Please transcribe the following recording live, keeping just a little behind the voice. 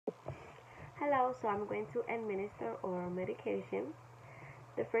Hello, so I'm going to administer oral medication.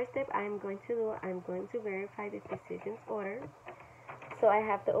 The first step I'm going to do, I'm going to verify the physician's order. So I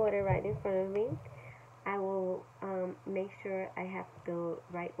have the order right in front of me. I will make sure I have the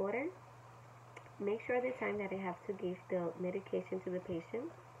right order. Make sure the time that I have to give the medication to the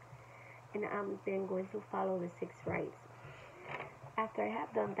patient. And I'm then going to follow the 6 rights. After I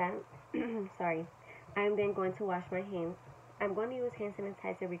have done that, sorry, I'm then going to wash my hands. I'm going to use hand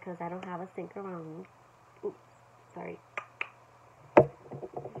sanitizer because I don't have a sink around me. Oops, sorry.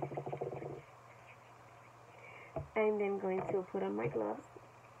 I'm then going to put on my gloves.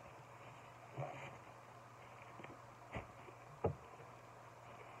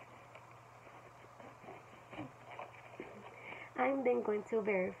 I'm then going to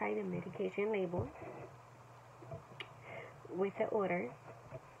verify the medication label with the order,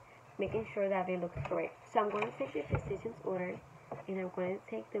 making sure that it looks correct. So I'm going to take the physician's order and I'm going to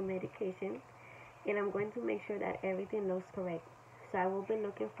take the medication and I'm going to make sure that everything looks correct. So I will be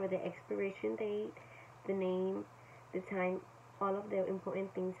looking for the expiration date, the name, the time, all of the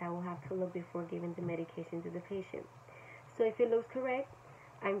important things I will have to look before giving the medication to the patient. So if it looks correct,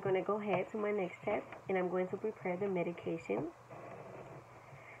 I'm going to go ahead to my next step and I'm going to prepare the medication.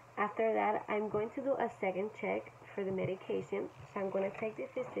 After that, I'm going to do a second check for the medication. So I'm going to take the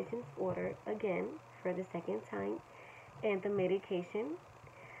physician's order again for the second time and the medication.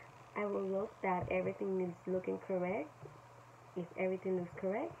 I will look that everything is looking correct. If everything looks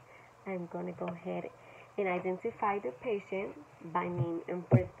correct, I'm going to go ahead and identify the patient by name and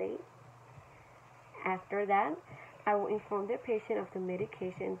birthday. After that, I will inform the patient of the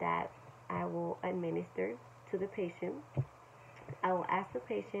medication that I will administer to the patient. I will ask the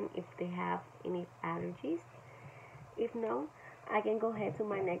patient if they have any allergies. If no, I can go ahead to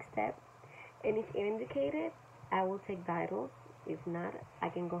my next step. And if indicated, I will take vitals. If not, I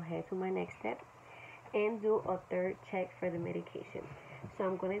can go ahead to my next step and do a third check for the medication. So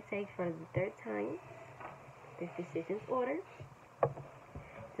I'm going to take for the third time the physician's order,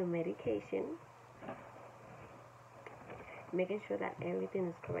 the medication, making sure that everything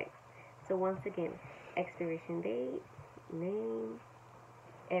is correct. So once again, expiration date, name,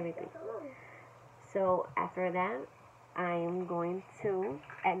 everything. So after that, I am going to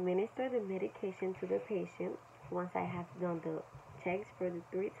administer the medication to the patient once I have done the checks for the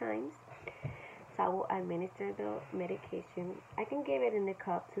 3 times. So I will administer the medication. I can give it in a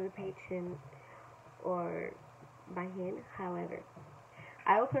cup to the patient or by hand. However,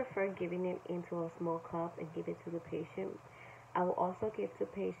 I would prefer giving it into a small cup and give it to the patient. I will also give the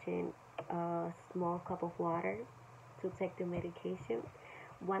patient a small cup of water to take the medication.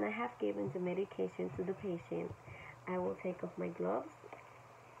 When I have given the medication to the patient, I will take off my gloves,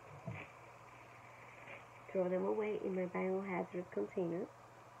 throw them away in my biohazard container.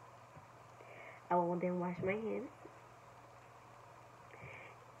 I will then wash my hands.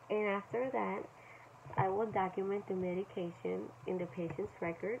 And after that, I will document the medication in the patient's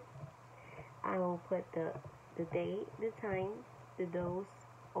record. I will put the date, the time, the dose,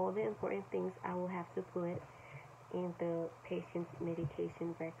 all the important things I will have to put in the patient's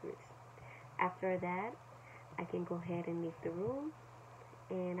medication records. After that, I can go ahead and leave the room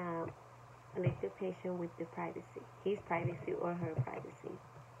and leave the patient with the privacy, his privacy or her privacy.